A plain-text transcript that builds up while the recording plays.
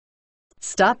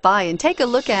Stop by and take a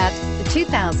look at the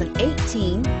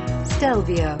 2018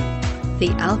 Stelvio.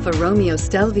 The Alfa Romeo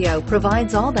Stelvio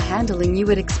provides all the handling you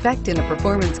would expect in a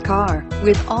performance car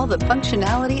with all the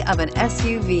functionality of an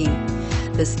SUV.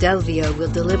 The Stelvio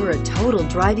will deliver a total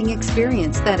driving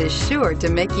experience that is sure to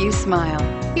make you smile.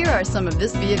 Here are some of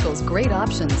this vehicle's great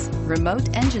options: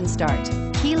 remote engine start,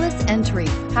 keyless entry,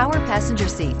 power passenger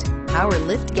seat, power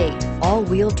liftgate,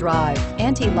 all-wheel drive,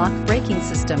 anti-lock braking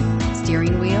system,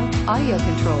 steering wheel audio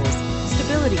controls,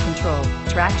 stability control,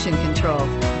 traction control,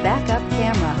 backup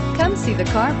camera. Come see the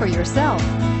car for yourself.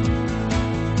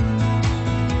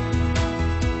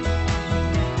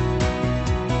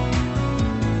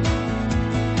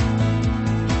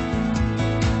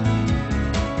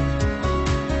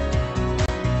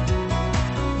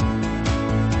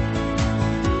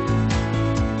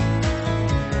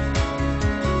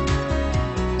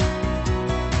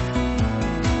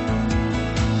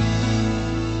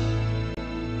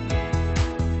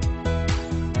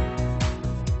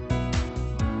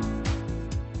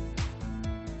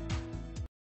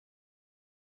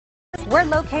 We're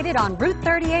located on Route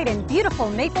 38 in beautiful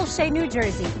Maple Shade, New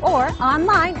Jersey, or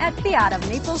online at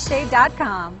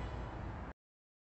fiatofmapleshade.com.